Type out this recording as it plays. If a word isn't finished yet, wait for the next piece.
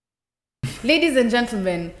Ladies and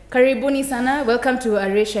gentlemen, karibuni sana. Welcome to Are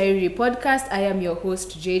Shairi podcast. I am your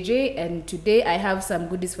host JJ, and today I have some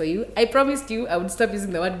goodies for you. I promised you I would stop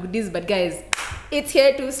using the word goodies, but guys, it's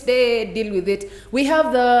here to stay. Deal with it. We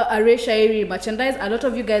have the Are Shairi merchandise. A lot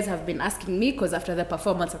of you guys have been asking me because after the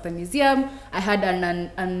performance at the museum, I had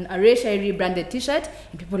an Are Shairi branded t-shirt,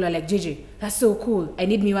 and people are like, JJ, that's so cool. I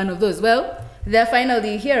need me one of those. Well, they're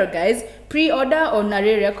finally here, guys. Pre-order on Are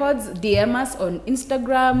Records, DM us on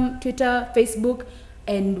Instagram, Twitter, Facebook,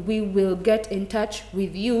 and we will get in touch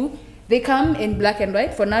with you. They come in black and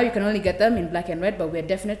white. For now, you can only get them in black and white, but we're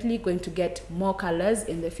definitely going to get more colors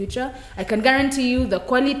in the future. I can guarantee you the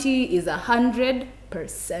quality is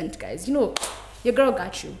 100%, guys. You know, your girl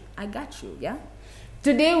got you. I got you, yeah?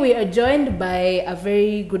 Today, we are joined by a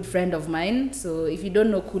very good friend of mine. So if you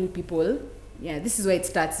don't know cool people, yeah, this is where it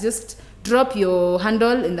starts. Just drop your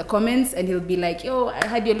handle in the comments and he'll be like, yo, I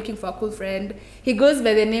heard you're looking for a cool friend. He goes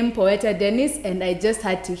by the name Poeta Dennis, and I just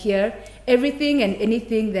had to hear everything and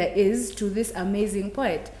anything there is to this amazing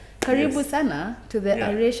poet. Karibu sana to the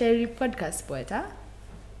Are Shairi podcast, Poeta.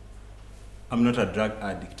 I'm not a drug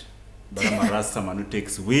addict, but I'm a rasta man who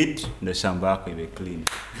takes weed and the shamba yako iwe clean.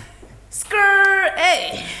 Skrrr,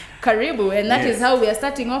 hey, Karibu, and that is how we are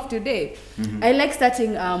starting off today. Mm-hmm. I like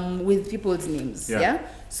starting with people's names, yeah?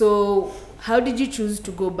 So, how did you choose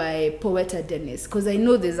to go by Poeta Dennis? Because I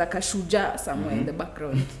know there's a Kashuja somewhere in the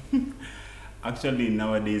background. Actually,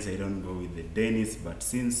 nowadays I don't go with the Dennis, but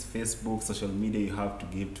since Facebook, social media, you have to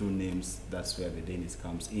give two names, that's where the Dennis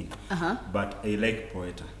comes in. Uh-huh. But I like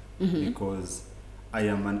Poeta because I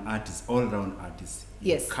am an artist, all-round artist.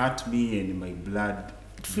 Yes. You cut me and my blood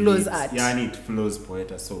flows art. Yeah, and it flows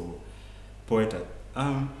Poeta. So, Poeta.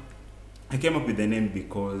 I came up with the name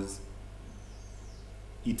because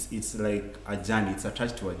it's like a journey. It's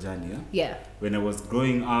attached to a journey. Yeah. When I was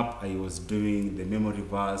growing up, I was doing the memory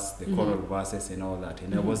verse, the choral verses, and all that,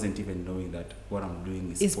 and I wasn't even knowing that what I'm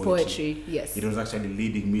doing is poetry. Yes. It was actually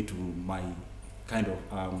leading me to my kind of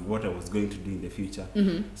what I was going to do in the future.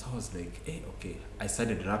 So I was like, hey, okay. I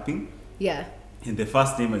started rapping. Yeah. And the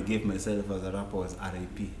first name I gave myself as a rapper was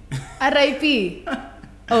R.I.P. R.I.P.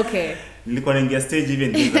 Okay. Nilikuwa naingia stage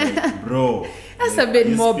even like, bro. That's like, a bit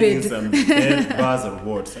morbid. Some dead bars or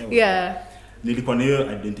words. Yeah. Nilikuwa na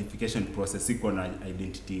hiyo identification process, sikuwa na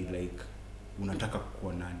identity like unataka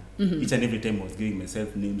kuwa nani. Each and every time I was giving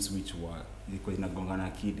myself names which were ilikuwa inagongana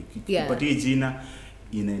akili. Kupatia jina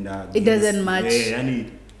inaenda. It doesn't match. Yani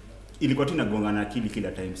ilikuwa tu inagongana akili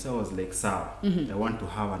kila time. So I was like, sawa, I want to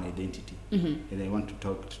have an identity. And I want to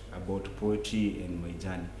talk about poetry and my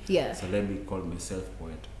journey. Yeah. So let me call myself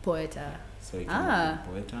Poeta. So I can be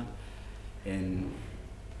Poeta. And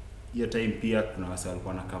your time pia kuna wase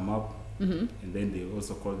walikuwa na come up and then they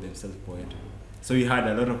also called themselves Poeta. So we had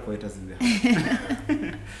a lot of poetas in the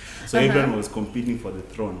house. So everyone was competing for the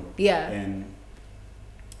throne. Yeah. And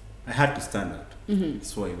I had to stand out.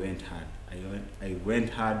 So I went hard. I went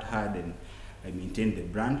hard and I maintained the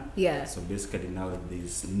brand. Yeah. So basically now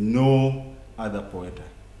there's no other Poeta.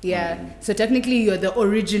 Yeah. So technically you're the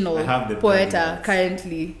original Poeta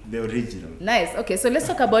currently. The original. Nice. Okay, so let's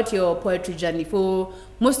talk about your poetry journey. For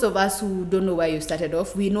most of us who don't know where you started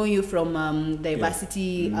off, we know you from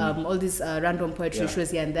Diversity, all these random poetry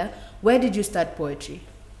shows here and there. Where did you start poetry?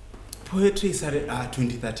 Poetry started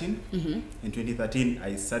 2013. In 2013,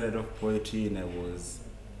 I started off poetry and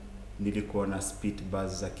nilikuwa na spit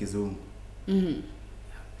bars za kizungu.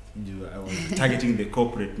 I was targeting the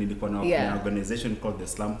corporate. Nilikuwa na an organization called the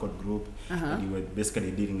Slum Code Group. And you were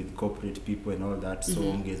basically dealing with corporate people and all that.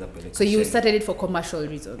 So you started it for commercial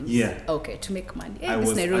reasons? Yeah. Okay, to make money. I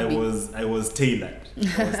was tailored. I was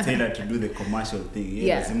tailored to do the commercial thing.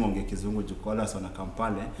 Lazima ongea kizungu jukola sana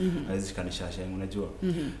kampale. Haizi kanishasha unajua.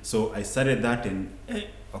 So I started that and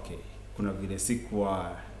okay, kuna vile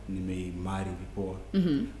sikuwa nimeimari vipoa.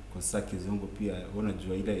 Kwa sasa kizungu pia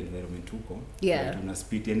unajua ile environment huko. Tuna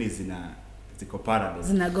split yani ziko parallel.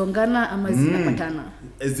 Zinagongana ama zinapatana?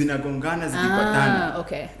 Zinagongana zikipatana.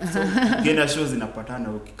 Okay. So kienda show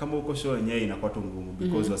zinapatana. Kama uko show yenyewe inakuwa tu ngumu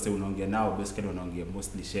because wase unaongea nao basically unaongea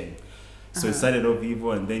mostly shame. So it started off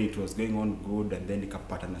evil and then it was going on good and then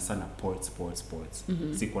ikapatana sana poets.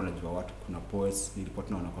 Sikuwa najua watu kuna poets nilikuwa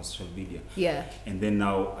tunaona kwa social media. Yeah. And then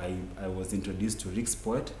now I was introduced to Rick's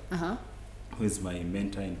Poet. Who is my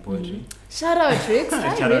mentor in poetry. Shout out Rix.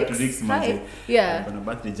 Shout out to Rix. Yeah. On a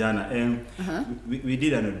birthday jana. We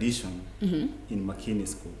did an audition in McKinney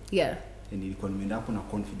School. Yeah. And ilikuwa nimeenda hapo na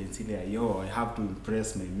confidence ile I have to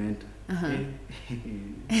impress my mentor.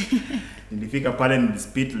 Nilifika pale and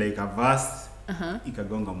spit like a verse.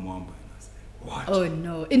 Ikagonga mwamba. what? Oh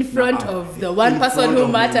no, in front of the one person who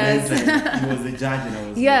matters. He was the judge and I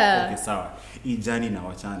was yeah. like, okay, sawa. Hii jani na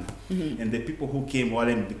wachana. And the people who came,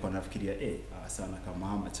 wale nilikuwa nafikiria, sana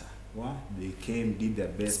kama amateur. What? They came, did their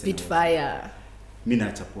best. Spitfire. Mimi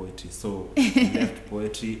naacha poetry. So I left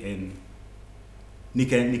poetry and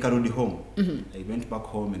nikarudi home. I went back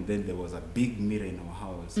home and then there was a big mirror in our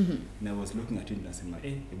house. And I was looking at it and I said,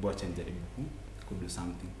 hebu acha nijaribu could do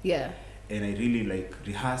something. Yeah. And I really like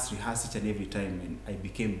rehearse each and every time and I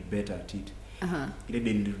became better at it. Ile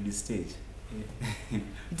day nilirudi stage.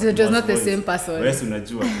 It was not the same person. Wewe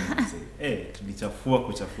unajua tulichafua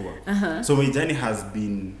kuchafua. So my journey has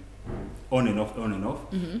been on and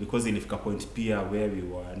off because ilifika point pia where we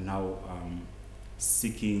were now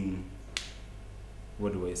seeking,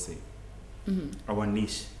 what do I say? Our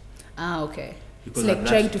niche. Okay. Because it's like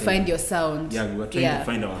trying to find your sound. Yeah, we were trying to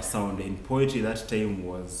find our sound. And poetry that time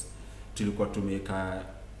was tulikuwa tumeka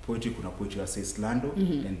poetry, kuna poetry ya Islando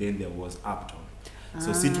and then there was Uptown.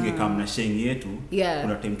 So si tungekam na sheng yetu,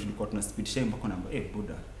 kuna time tulikuwa tuna speed sheng mpaka namba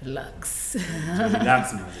buda relax.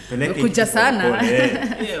 Relax mwanzo. Peleke kuja sana.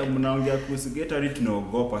 Mnaongea kuhusu get ready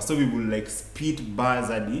tunaogopa. So we will like speed bars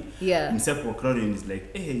hadi mseko wa crowd and is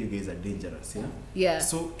like you guys are dangerous, yeah.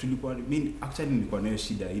 So tulikuwa actually nilikuwa nayo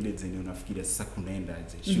shida ile zenye unafikiria sasa kunaenda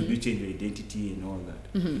aje. Should we change your identity and all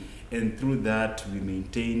that? And through that we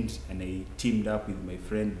maintained and I teamed up with my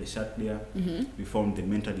friend the Shatlia. We formed the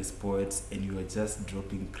Mentalist Poets and we were just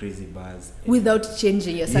dropping crazy bars without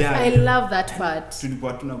changing yourself. I love that part.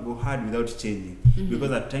 Tulikuwa tuna go hard without changing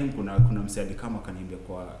because at time kuna msadi kama kaniambia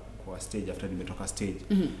kwa stage after nimetoka stage.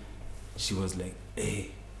 She was like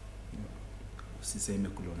usiseme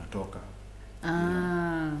kule unatoka.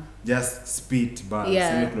 Just spit bars.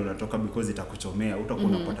 Sema kule unatoka because itakuchomea. Utakuwa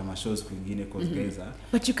unapata mashows kwingine cause guys are.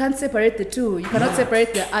 But you can't separate the two. You cannot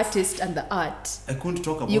separate the artist and the art. I couldn't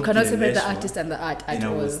talk about you cannot separate the artist and the art at all. And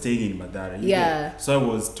I was staying in Mathare. So I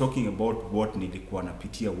was talking about what nilikuwa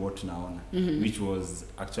napitia, what naona, which was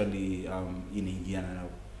actually in Indiana now.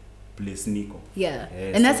 Place Nico.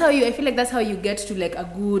 And that's how I feel like that's how you get to like a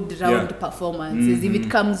good round performance is if it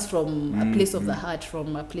comes from a place of the heart,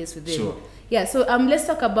 from a place within. Sure. So let's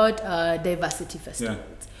talk about diversity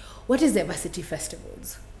festivals. What is diversity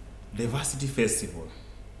festivals? Diversity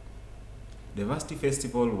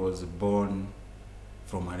festival was born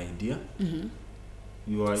from an idea.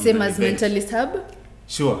 Same as Mentalist Hub?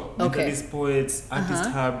 Sure. Mentalist Poets, Artist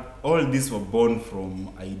Hub, all these were born from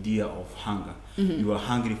idea of hunger. We were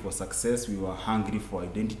hungry for success, we were hungry for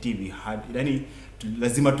identity, we had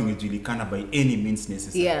lazima tungejulikana by any means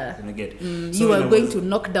necessary. So you were going to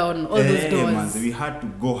knock down all those doors. We had to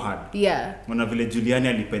go hard. Mwana vile Juliani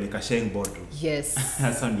alipeleka Sheng boardroom.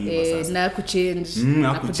 Sasa ni sasa. Na kuchange.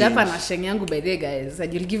 Na kujapa na Sheng yangu by the guys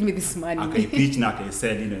and you'll give me this money. Pitch na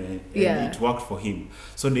akaisell and it worked for him.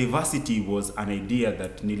 So diversity was an idea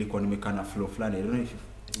that nilikuwa nimekana flow flani. I don't know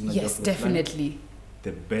if yes, definitely.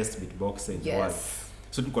 The best beatboxer in the world.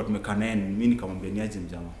 So tulikuwa tumekana mimi nikamwambia niaje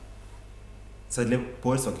mjama. Sasa leo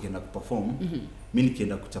poets wakienda kuperform, mimi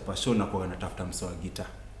nikienda kuchapa show na kwa natafuta msoa guitar.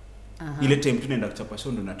 Ile time tunaenda kuchapa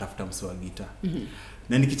show ndo natafuta msoa guitar.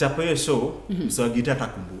 Na nikichapa hiyo show, msoa guitar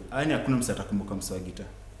atakumbuka. Yaani hakuna msoa atakumbuka msoa guitar.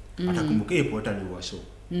 Atakumbuka poet aliwa show.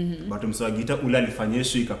 But msoa guitar ule alifanya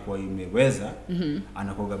show ikakuwa imeweza,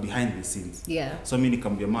 anakoga behind the scenes. So mimi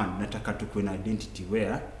nikamwambia man, nataka tukue na identity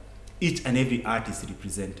where each and every artist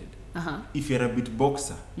represented. If you're a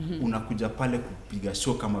beatboxer, unakuja pale kupiga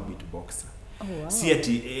show kama beatboxer. Si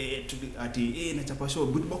ati nachapa show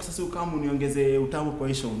beatboxer si kama uniongeze utamu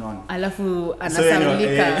kwa show unaona. Alafu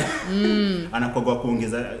anasaulika. Anakoga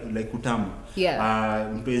kuongeza like utamu.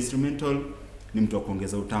 Mtu instrumental ni mtu wa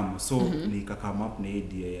kuongeza utamu. So nika come up na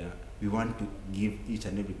idea we want to give each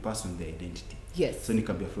and every person their identity. So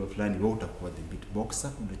nikamwambia flow fulani wewe utakuwa the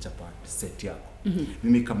beatboxer unachapa set yako.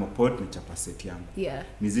 Mimi kama poet nachapa set yangu.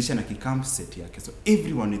 Musician akikam set yake. So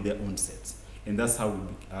everyone with their own sets. And that's how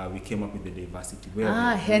we came up with the diversity.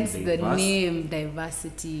 Hence the name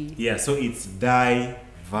diversity. So it's die,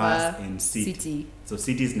 verse and city. So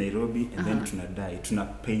city is Nairobi and then tuna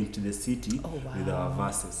paint the city with our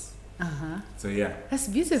verses. So that's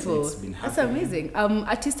beautiful. So that's amazing.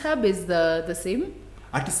 Artist Hub is the same?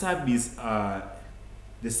 Artist Hub is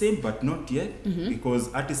the same but not yet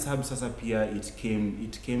because Artist Hub sasa pia it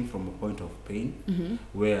came from a point of pain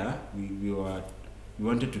where we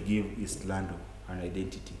wanted to give Islando an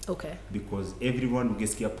identity. Because everyone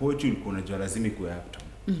ukisikia poetry ulikuwa unajua lazima ikuwe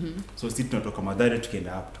Uptown. So sisi tunatoka Mathare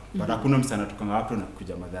tukienda Uptown. But hakuna mtu anatoka Uptown na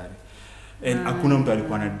kuja Mathare. And hakuna mtu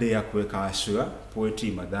alikuwa na dare kuweka ashua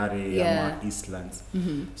poetry Mathare ama Eastlands.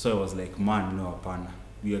 So I was like man no hapana.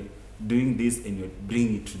 doing this and you're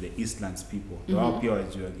bringing it to the Eastlands people. Wao pia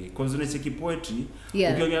wajuage. Because unacheki poetry,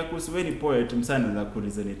 ukiongea kuhusu wewe ni poet, msana anaweza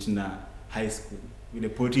kuresonate na high school. Ile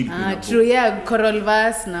poetry true, yeah, choral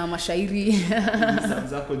verse na mashairi.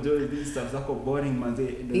 Zako joy, this stuff zako boring manze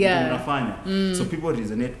unafanya. So people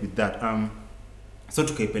resonate with that. So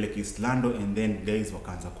tukaipeleka Eastlando and then guys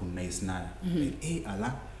wakaanza kunice nayo. Like, hey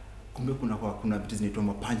ala, kumbe kuna vitu zinaitwa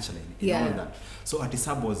punchline and all that. So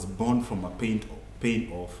Artisab was born from a pain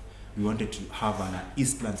of we wanted to have an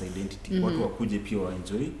Eastlands identity. Watu wakuje pia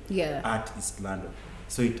enjoy art Eastlando.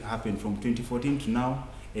 So it happened from 2014 to now,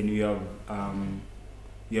 and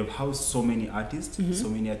we have housed so many artists. So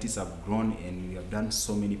many artists have grown, and we have done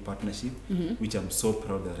so many partnerships, which I'm so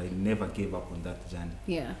proud that I never gave up on that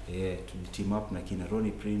journey. To team up na kina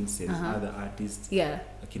Ronnie Prince and other artists,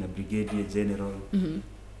 kina Brigadier General,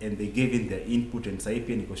 and they gave in their input, and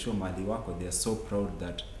Saipia Nikosho Mali wako, they are so proud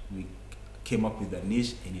that we came up with a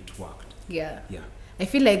niche and it worked. I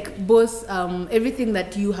feel like both everything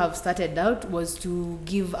that you have started out was to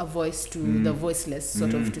give a voice to the voiceless,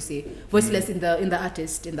 sort of to say voiceless in the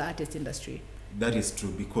artist industry. That is true,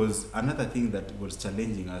 because another thing that was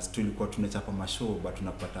challenging us, tulikuwa tunachapa mashow but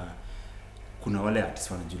tunapata kuna wale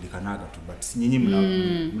artists wanajulikanaga tu, but nyinyi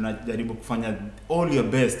mnajaribu kufanya all your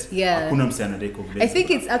best, hakuna mse ana recognize. I think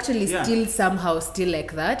it's actually still somehow still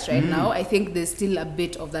like that right now. I think there's still a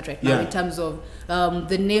bit of that right now in terms of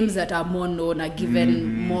the names that are more known are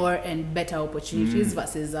given more and better opportunities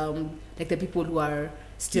versus like the people who are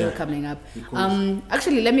still coming up.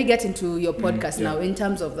 Actually, let me get into your podcast now. In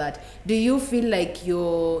terms of that, do you feel like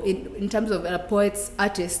you're in terms of poets,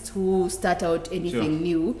 artists who start out anything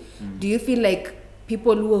new, do you feel like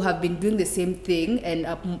people who have been doing the same thing and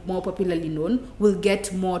are more popularly known will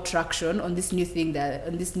get more traction on this new thing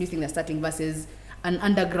they're starting versus an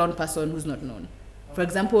underground person who's not known? For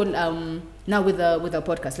example, now with a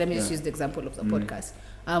podcast, let me just use the example of the podcast.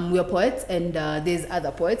 We are poets, and there's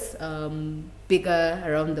other poets bigger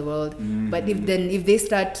around the world. But if they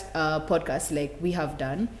start podcasts like we have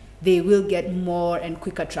done, they will get more and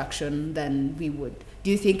quicker traction than we would.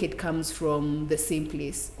 Do you think it comes from the same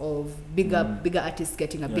place of bigger artists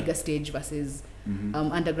getting a bigger stage versus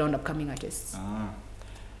underground upcoming artists?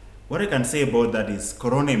 What I can say about that is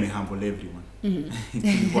Corona may humble everyone.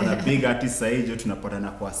 For the big artists saijo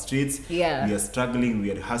tunapatana kwa streets, we are struggling,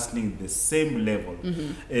 we are hustling the same level.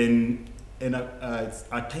 And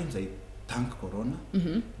at times I thank Corona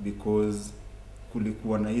because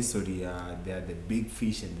kulikuwa na history there are the big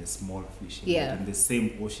fish and the small fish in the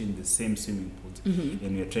same ocean, the same swimming pools,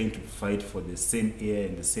 and we are trying to fight for the same air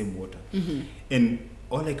and the same water. And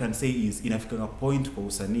all I can say is inafika point kwa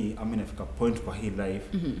usanii, inafika point kwa hii life,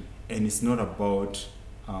 and it's not about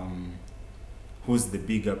who's the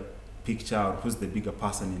bigger picture or who's the bigger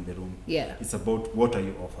person in the room. It's about what are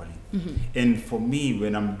you offering. And for me,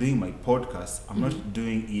 when I'm doing my podcast, I'm not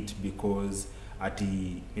doing it because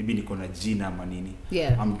maybe niko na jina ama nini.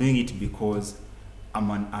 I'm doing it because I'm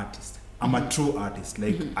an artist. I'm a true artist.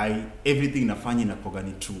 Like everything nafanya inakuwa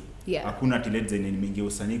ni true. Hakuna ati zenye nimeingia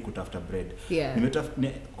usanii kutafuta bread.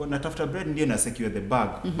 Natafuta bread ndio na secure the bag,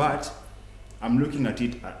 but I'm looking at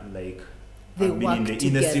it like I've been in the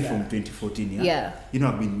industry from 2014. You know,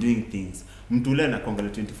 I've been doing things. Mtu ule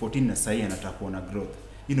anakuangalia 2014 na sasa anataka kuona growth.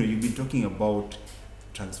 You know, you've been talking about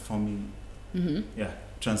transforming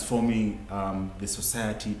the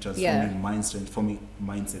society, transforming minds, transforming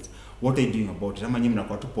mindsets. What are you doing about it? Ama nyinyi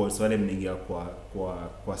mnakuwa tu pause wale mnaingia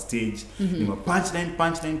kwa stage, ni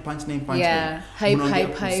punchline.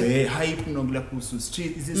 Hype mnaongelea kuhusu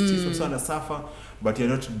street, is this street also na suffer, but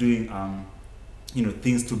you're not doing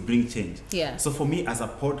things to bring change. So for me as a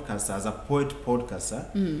podcaster, as a poet podcaster,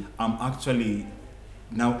 I'm actually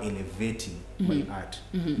now elevating my art.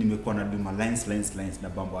 Nimekuwa na duma lines na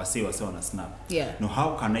bamba wase wana snap. Now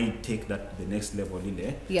how can I take that to the next level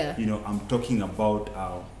ile? I'm talking about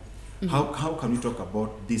how can we talk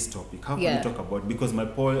about this topic? How can we talk about, because my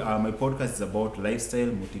podcast is about lifestyle,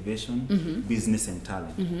 motivation, business and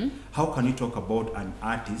talent. How can you talk about an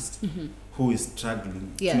artist who is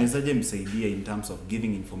struggling? Tunawezaje msaidia in terms of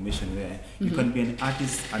giving information where you can be an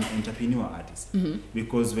artist, an entrepreneur artist.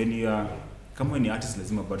 Because when you are kama ni artist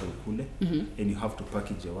lazima bado ukule, and you have to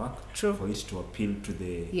package your work for it to appeal to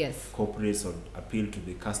the corporates or appeal to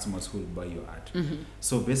the customers who will buy your art.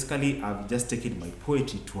 So basically I've just taken my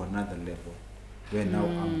poetry to another level where now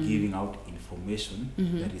I'm giving out information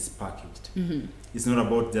that is packaged. It's not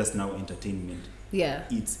about just now entertainment.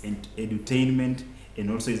 It's edutainment,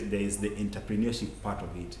 and also there is the entrepreneurship part of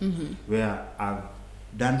it, where I've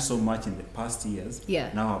done so much in the past years.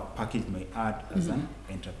 Yeah. Now I've packaged my art as an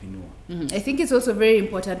entrepreneur. I think it's also very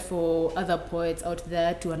important for other poets out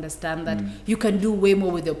there to understand that you can do way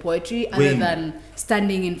more with your poetry other than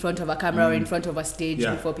standing in front of a camera or in front of a stage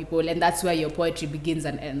before people, and that's where your poetry begins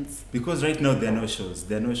and ends. Because right now there are no shows,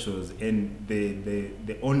 and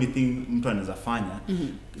the only thing mtu anaweza fanya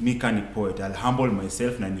mi kani poet, I'll humble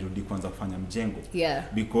myself na nirudi kwanza kufanya mjengo. Yeah.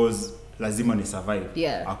 Because lazima ni survive.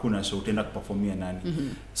 Yeah. Hakuna show utaenda kuperformia nani.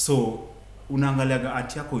 So unaangaliaga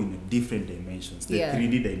art yako in different dimensions, the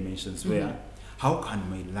 3D dimensions, where how can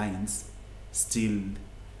my lines still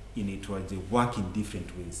work in different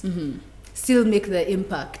ways, still make the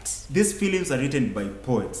impact. These films are written by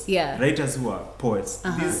poets, writers who are poets.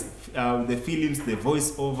 These the films, the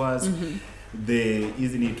voiceovers, the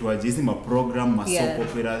isn't program, soap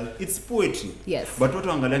opera, it's poetry. Yes. But what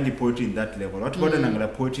unaangalia poetry in that level, what unaangalia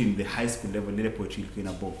poetry in the high school level, ile poetry ilikuwa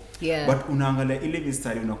inabo. But unaangalia ile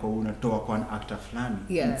mistari unakuwa unatoa kwa an actor fulani,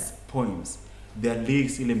 it's poems. Their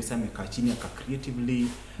lyrics ile msame kachini aka creatively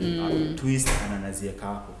twist ananazieka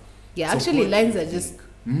hapo. Yeah, so actually lines are just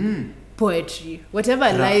poetry.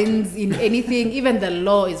 Whatever lines in anything, even the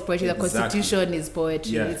law is poetry, the constitution is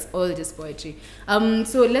poetry. It's all just poetry.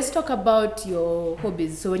 So let's talk about your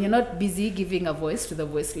hobbies. So when you're not busy giving a voice to the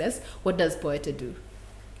voiceless, what does Poeta do?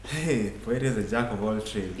 Hey, Poeta is a jack of all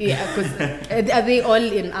trades. Yeah, because are they all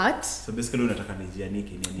in art? So basically unataka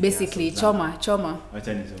nijianike nini? Basically choma.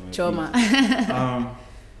 Acha ni choma.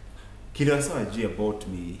 Kile wasa wajui about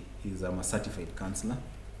me is I'm a certified counselor.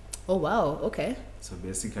 Oh wow, okay. So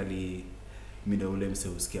basically mida ule mse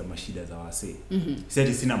usikia mashida za wase.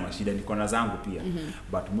 Sisi sina mashida, niko na zangu pia.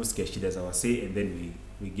 But musikia shida za wase, and then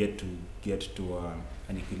we get to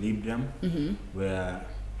an equilibrium where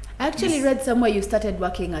I actually read somewhere you started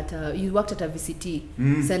working at you worked at a VCT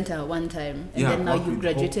center one time, and then now you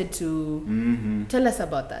graduated to tell us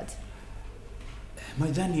about that.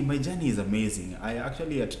 My journey is amazing. I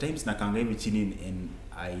actually at times nakanga hivi chini and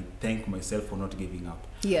I thank myself for not giving up.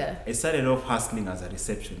 Yeah. I started off hustling as a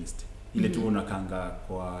receptionist. Ile tu unakanga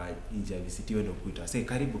kwa nje ya VCT wendo kuita. Say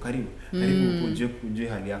karibu ujue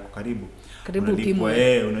hali yako, karibu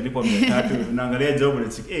kimwe. Unalipwa 300, unaangalia job na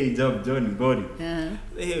chick, job John Gori.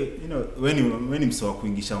 When mso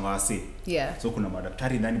kuingisha wase. Yeah. So kuna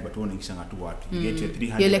madaktari ndani but unaingisha tu watu. You get your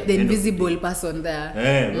 300. You're like the invisible person there.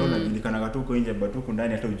 Wewe unajulikana tu uko nje but uko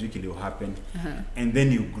ndani hata ujui kile happened. And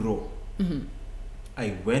then you grow.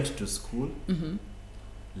 I went to school,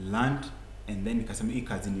 learned, and then nikasema hii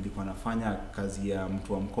kazi nilikuwa nafanya kazi ya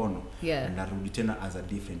mtu wa mkono, narudi tena as a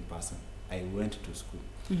different person. I went to school.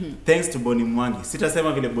 Thanks to Boni Mwangi.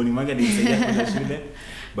 Sitasema vile Boni Mwangi alinisaidia kwenda shule,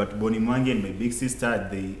 but Boni Mwangi and my big sister,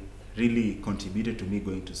 they really contributed to me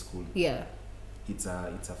going to school. Yeah. It's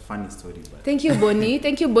a funny story, but thank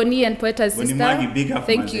you Boni and Poeta's sister. Boni Mwangi, big up.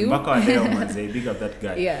 Thank you. Big up that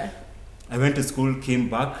guy. Yeah. I went to school, came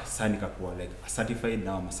back, nikakuwa like certified.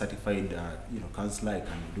 Now I'm a certified counselor. I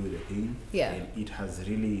can do the thing. Yeah. And it has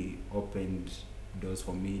really opened doors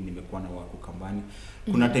for me. Nimekuwa na wako kambani.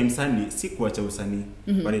 Kuna time sani si kuacha usanii,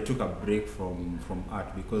 but I took a break from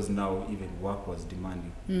art because now even work was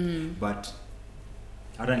demanding. But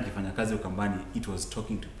hata nikifanya kazi ukambani, it was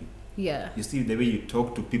talking to people. Yeah. You see the way you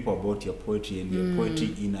talk to people about your poetry and your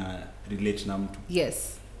poetry in a relate na mtu.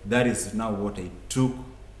 Yes. That is now what I took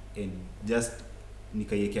and just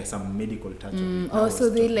nikayekea some medical touch on it. So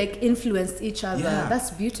they like influenced each other. Yeah.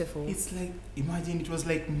 That's beautiful. It's like, imagine it was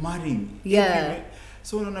like marrying. Yeah. Everywhere.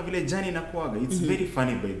 So unaona vile jani inakuaga. It's very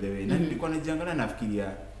funny by the way. Na nilikuwa najiangalia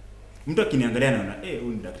nafikiria mtu akiniangalia naona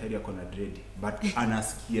huyu ni daktari yako na dread, but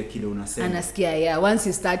anasikia kile unasema. Anasikia, once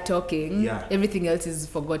you start talking, everything else is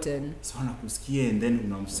forgotten. So anakusikia and then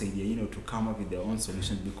unamsaidia to come up with their own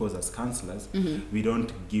solutions, because as counselors we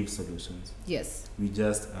don't give solutions. Yes. We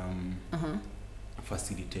just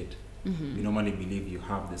facilitate. We normally believe you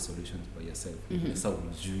have the solutions by yourself. That's how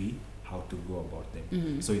we how to go about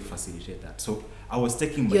them. So we facilitate that. So I was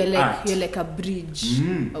taking my art. You're like a bridge.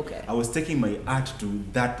 Okay. I was taking my art to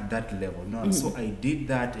that level. No, so I did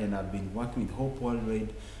that, and I've been working with Hope Worldwide,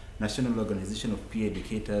 National Organization of Peer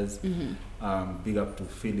Educators. Big up to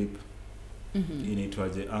Philip.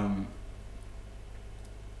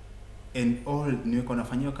 And all nimekuwa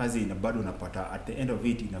nafanyia kazi na bado unapata at the end of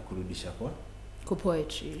it inakurudisha kwa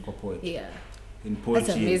poetry. Yeah. In poetry.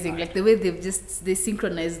 That's amazing. Like the way they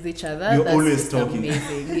synchronized each other. You're that's always talking.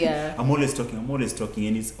 Amazing. Yeah. I'm always talking,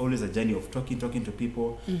 and it's always a journey of talking to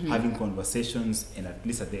people, having conversations, and at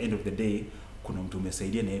least at the end of the day, kuna mtu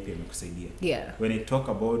umesaidia na yeye pia amekusaidia. Yeah. When I talk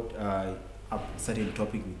about a certain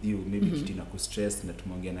topic with you, maybe kitu inakustress na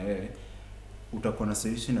tumeongea na wewe, utakuwa na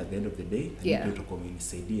solution at the end of the day, and yeah. utakuwa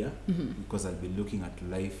umenisaidia because I'll be looking at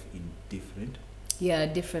life in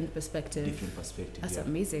different perspective. That's yeah.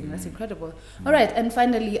 amazing. That's incredible. All right, and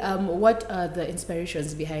finally, what are the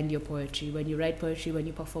inspirations behind your poetry? When you write poetry, when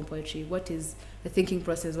you perform poetry, what is the thinking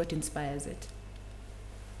process? What inspires it?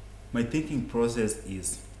 My thinking process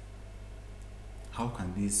is, how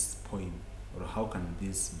can this poem or how can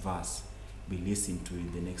this verse be listened to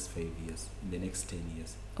in the next 5 years, in the next 10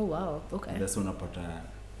 years? Oh wow, okay. And that's unapata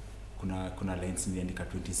kuna lines niliandika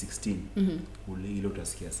 2016 ile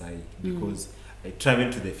utasikia sahi because I travel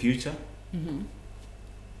to the future,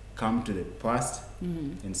 come to the past,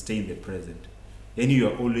 and stay in the present. And you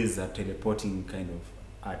are always a teleporting kind of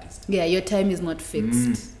artist. Yeah, your time is not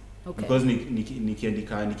fixed. Okay. Because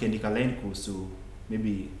nikiandika line kuhusu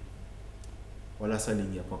maybe wala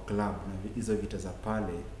salingia kwa club na hizo vita za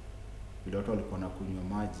pale bila watu walikuwa na kunywa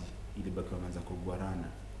maji ili baki waanza kugwarana.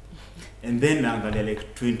 And then naangalia like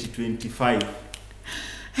 2025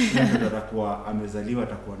 ndio atakuwa amezaliwa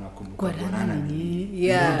atakuwa na kumbuka nini.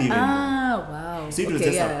 Yeah. Wow. So it was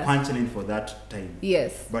just a punchline for that time.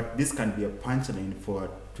 Yes. But this can be a punchline for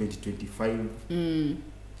 2025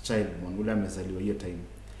 child born ule amezaliwa hiyo time.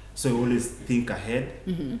 So I always think ahead,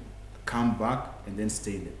 come back, and then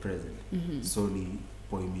stay in the present. Solely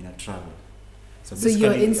poem in a travel. So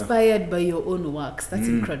you're inspired by your own works. That's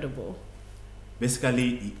incredible.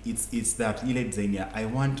 Basically, it's that ile design. I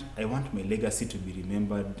want my legacy to be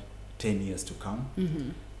remembered 10 years to come.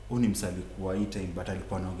 Uni msalikuwa hii time, but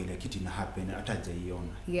alikuwa anaongelea kitu ina happen hata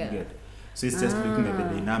hajaiona. Yeah. So it's just looking at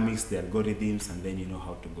the dynamics, the algorithms, and then you know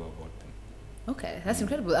how to go about them. Okay, that's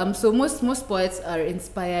incredible. So most poets are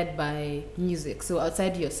inspired by music. So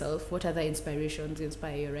outside yourself, what other inspirations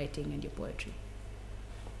inspire your writing and your poetry?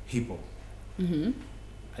 Hip hop.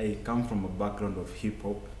 I come from a background of hip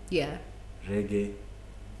hop. Yeah. Reggae.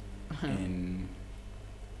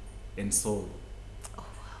 And soul. Oh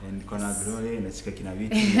wow. And kona grow inachika kina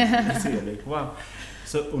Whitney. So you're like wow.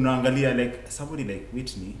 So unaangalia like somebody like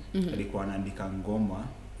Whitney alikuwa anaandika ngoma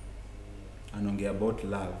anaongea about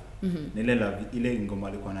love. Ile ngoma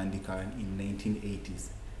alikuwa anaandika in 1980s.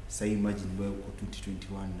 So imagine wewe uko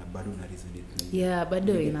 2021 na bado una resonate na yeah,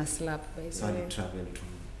 bado ina slap by the way. So travel to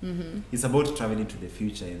it's about traveling to the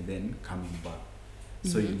future and then coming back.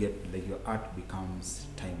 So you get like your art becomes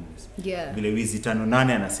timeless. Yeah. Vile Wizi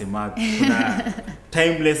 58 anasema kuna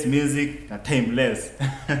timeless music na timeless.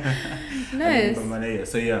 Nice.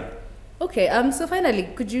 So yeah. Okay, so finally,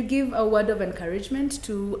 could you give a word of encouragement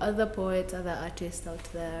to other poets, other artists out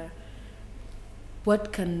there?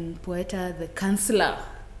 What can Poeta the Counselor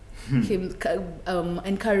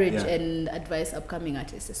encourage and advise upcoming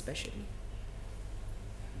artists especially?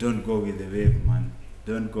 Don't go with the wave, man.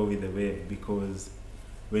 Don't go with the wave, because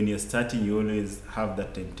when you're starting, you always have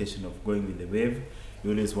that temptation of going with the wave.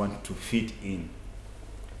 You always want to fit in.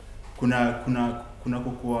 Kuna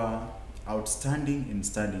kukua outstanding and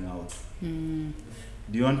standing out.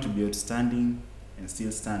 Do you want to be outstanding and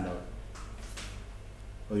still stand out?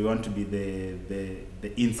 Or you want to be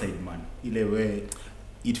the inside man? Ile way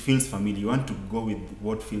it feels familiar. You want to go with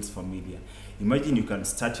what feels familiar. Imagine you can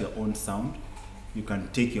start your own sound. You can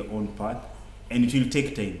take your own path. And it will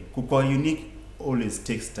take time. Kukua unique always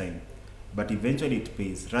takes time. But eventually it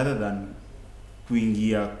pays. Rather than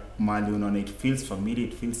kuingia mali unaona it feels familiar,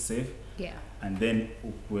 it feels safe. Yeah. And then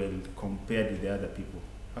well compared with the other people.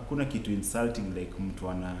 Hakuna kitu insulting like mtu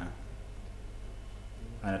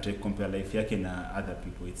anataka compare life yake na other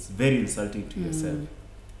people. It's very insulting to yourself.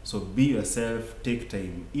 So be yourself, take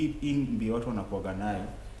time. Be watu wanakuaga nayo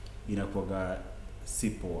inakuaga si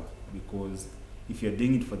poa, because if you're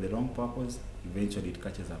doing it for the wrong purpose, eventually it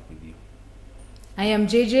catches up with you. I am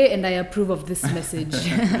JJ and I approve of this message.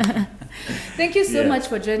 Thank you so much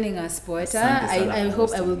for joining us, Poeta. I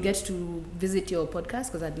hope I will get to visit your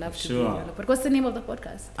podcast because I'd love to be on the podcast. What's the name of the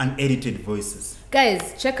podcast? Unedited Voices.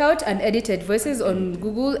 Guys, check out Unedited Voices on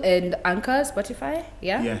Google and Anchor, Spotify.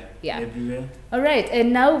 Yeah? Yeah. Everywhere. All right,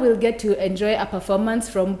 and now we'll get to enjoy a performance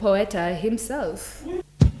from Poeta himself.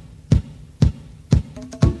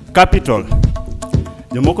 Capital.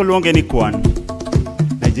 Jomoko luonge ni kwan.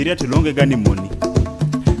 Nigeria tulonge gani moni.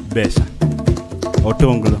 Besha.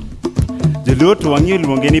 Otonglo. Joluo tuwangi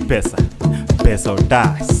luonge ni pesa. Pesa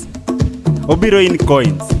otas. Obiro in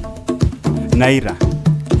coins. Naira.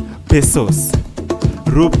 Pesos.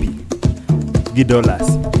 Rupee. Gi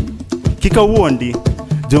dollars. Kika wuondi.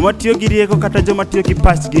 Joma tiyo gi rieko kata joma tiyo gi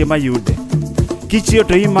pachgi ema yude. Kichiyo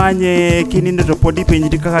to imanye, kinindo to podi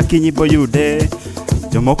penjri kaka kinyi boyude.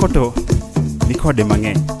 Jomoko to nikode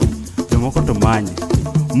mang'eny. Jomoko to manye.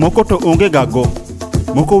 Moko to onge gago.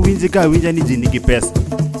 Moko winji ga winja ni ji nigi pesa.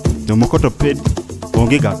 to moko to paid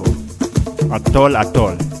onge gago at all,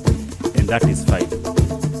 and that is fine.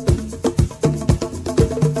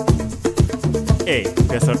 Hey,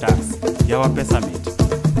 pesa tax yawa pesa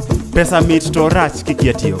mit to rach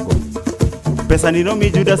kikia tiyogo. Pesa nino mi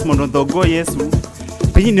Judas mondo dhogo Yesu,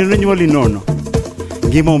 piny nino nyuoli nono,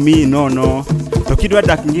 ngima omiyi nono, to kidwa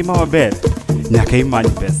dak ngima maber nyaka imany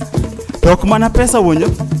pesa. To ok mana pesa wonyo,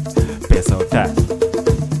 pesa otach.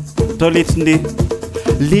 To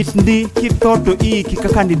litndi kitho to iki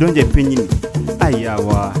kaka nidonje pinyni.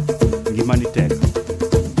 Ayawa, ngima ni tek.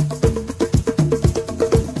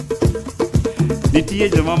 Nitie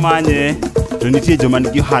joma manye, to nitie joma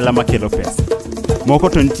nigi ohala makelo pesa. Moko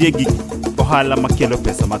to nitie gi ohala makelo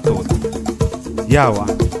pesa mathoth. Yawa,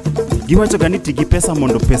 giwacho ga ni ti gi pesa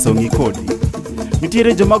mondo pesa ong'i kodi.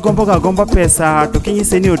 Nitiere joma gomba pesa to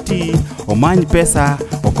kinyise ni oti, omany pesa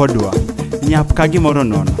okodwa. Nyap ka gimoro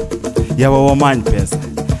nono. Yawa wamany pesa.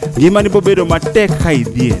 Ngima ni bobedo matek ka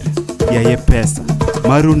idhier. Yaye pesa.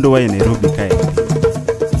 Marundo wa e Nairobi kae.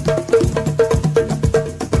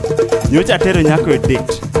 Nyocha atero nyako e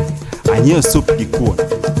date. Anyiewo sup gi kuon.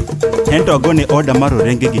 Ento agone order mar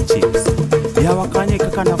orenge gi chips. Yawa kanye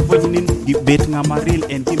kaka nafwenyo ni gibet ng'ama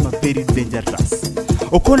real en gima very dangerous.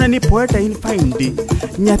 Okona ni poeta in fine di.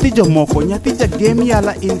 Nyathi jomoko, nyathi jagem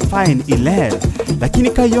yala in fine iler. Lakini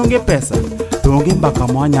ka yonge pesa, to onge mbaka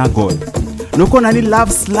mwanya gol. Nokona ni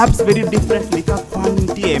love slaps very differently ka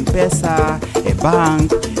kwanti e mpesa, e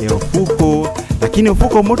bank, e ofuko. Lakini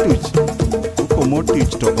ofuko motuch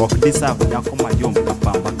to ok deserve nyako mayom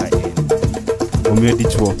kapamba ka en. Omiyo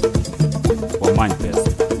dichuo, wamany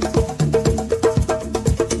pesa.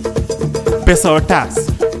 Pesa otas,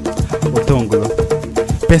 otonglo.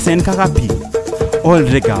 Pesa en kaka pi,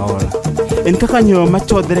 olrega ola. En kaka nyo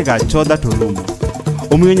machodhrega chodha to rumo.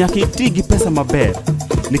 Omiyo nyaka iti gi pesa maber.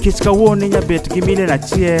 Nikech kawuono inya bet gi milion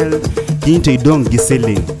achiel, kiny to idong' gi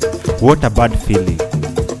siling. What a bad feeling.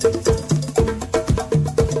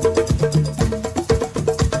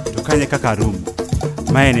 To kanye kaka rumo,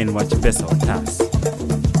 maen en wach pesa otas.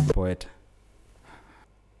 Poeta.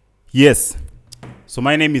 Yes. So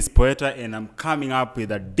my name is Poeta and I'm coming up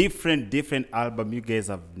with a different album you guys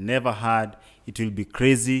have never heard. It will be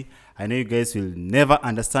crazy. I know you guys will never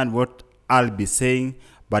understand what I'll be saying,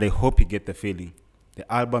 but I hope you get the feeling. The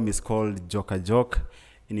album is called Joka Joke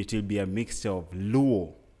and it will be a mixture of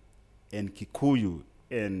Luo and Kikuyu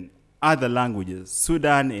and other languages,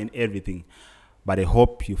 Sudan and everything. But I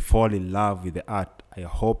hope you fall in love with the art. I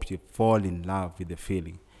hope you fall in love with the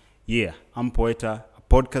feeling. Yeah, I'm Poeta, a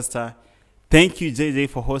podcaster. Thank you, JJ,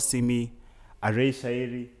 for hosting me. Array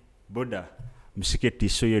Shairi, Buddha, mshike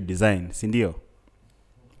tisho your design, sindio?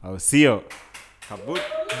 I'll see you. Kabut.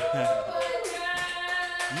 Yeah.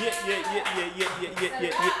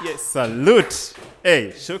 Salute.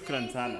 Hey, shukran sana.